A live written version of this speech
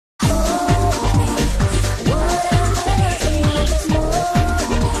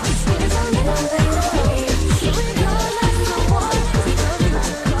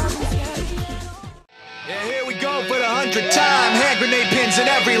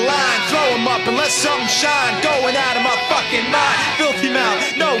line, throw 'em up and let something shine. Going out of my fucking mind, filthy mouth,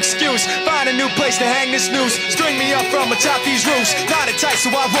 no excuse. Find a new place to hang this noose. String me up from atop these roofs. Knot it tight so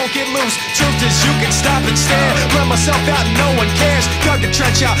I won't get loose. Truth is you can stop and stare. Let myself out and no one cares. Dug the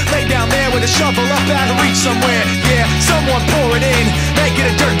trench out, lay down there with a shovel up out of reach somewhere. Yeah, someone pour it in, make it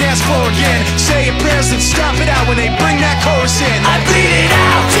a dirt dance floor again. Say your prayers and stop it out when they bring that chorus in. I bleed it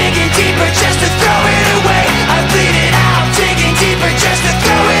out, digging deeper just to throw it away. I bleed it out, digging deeper just to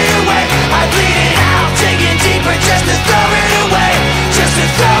throw it away. I bleed it out, digging deeper just to throw it away. Just to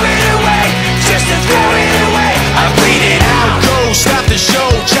throw it away, just to throw it away. I bleed it out. Go, stop the show,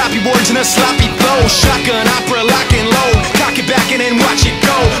 choppy words in a sloppy flow. Shotgun opera, lock and load. Cock it back and then watch it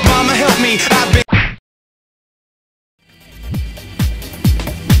go. Mama help me, I've been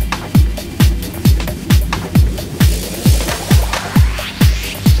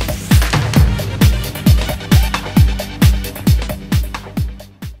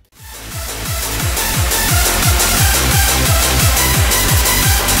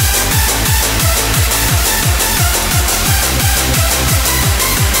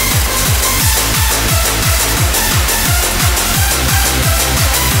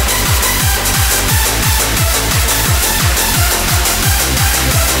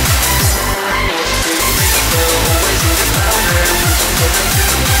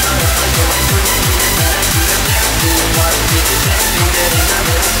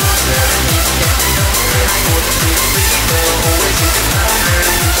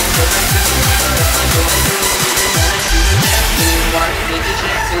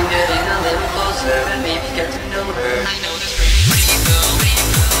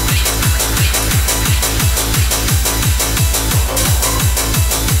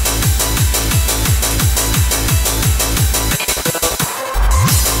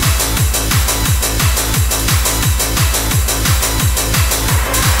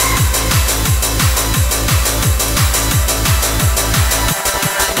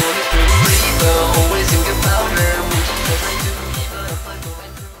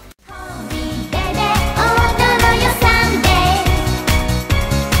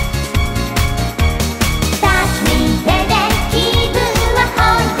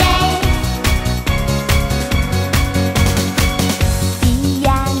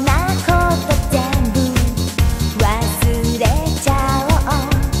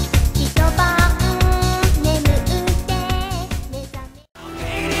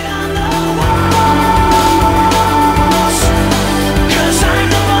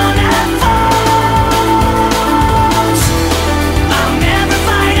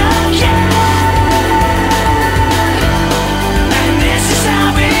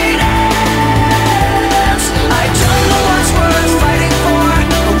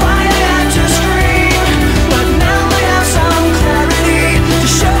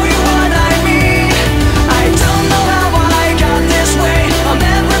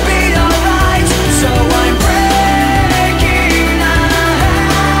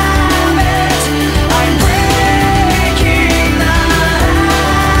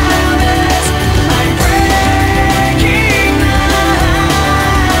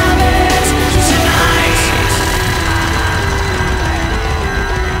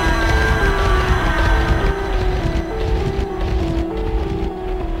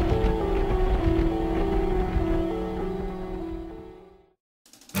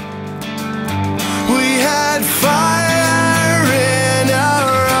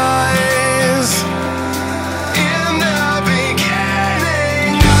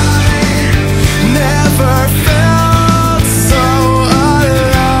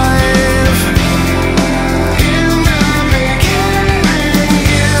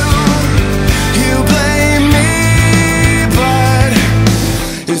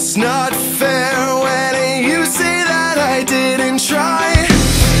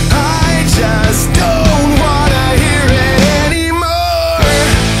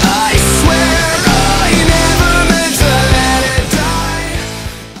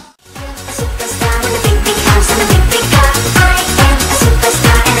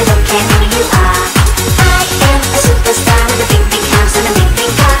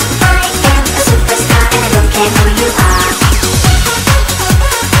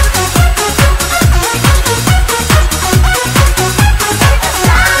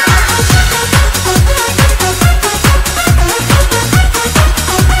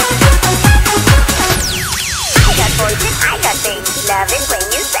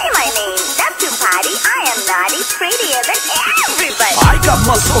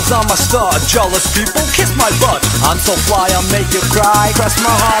muscles on my stud. Jealous people kiss my butt. I'm so fly, I'll make you cry. Cross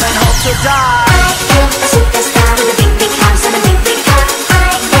my heart and hope to die. I am a superstar with a big, big house and a big, big car.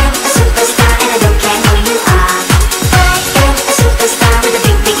 I am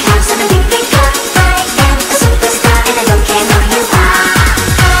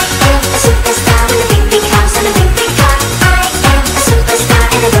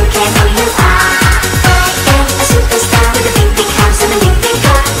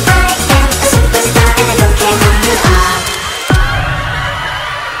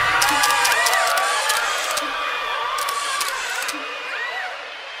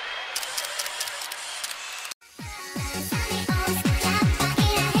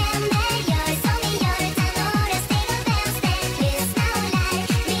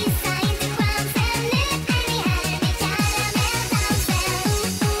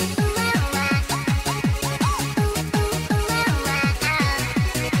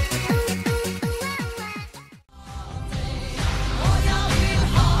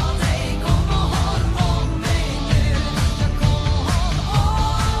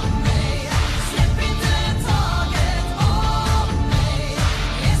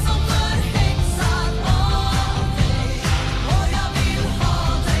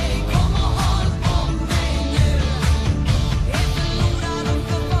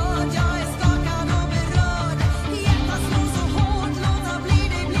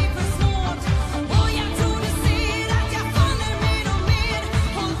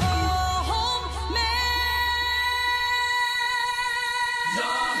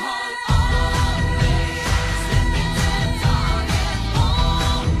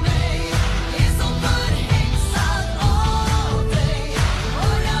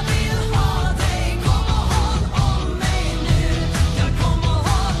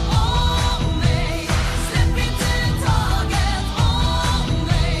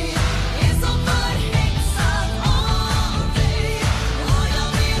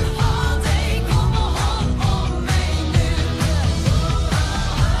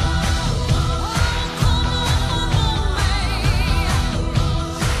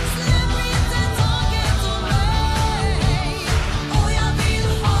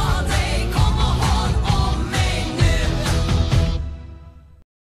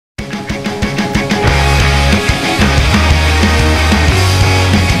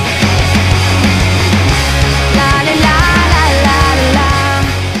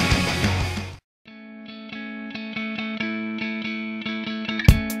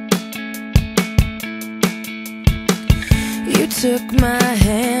You took my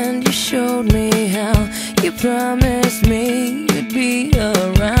hand, you showed me how. You promised me you'd be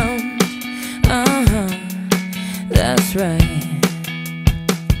around. That's right.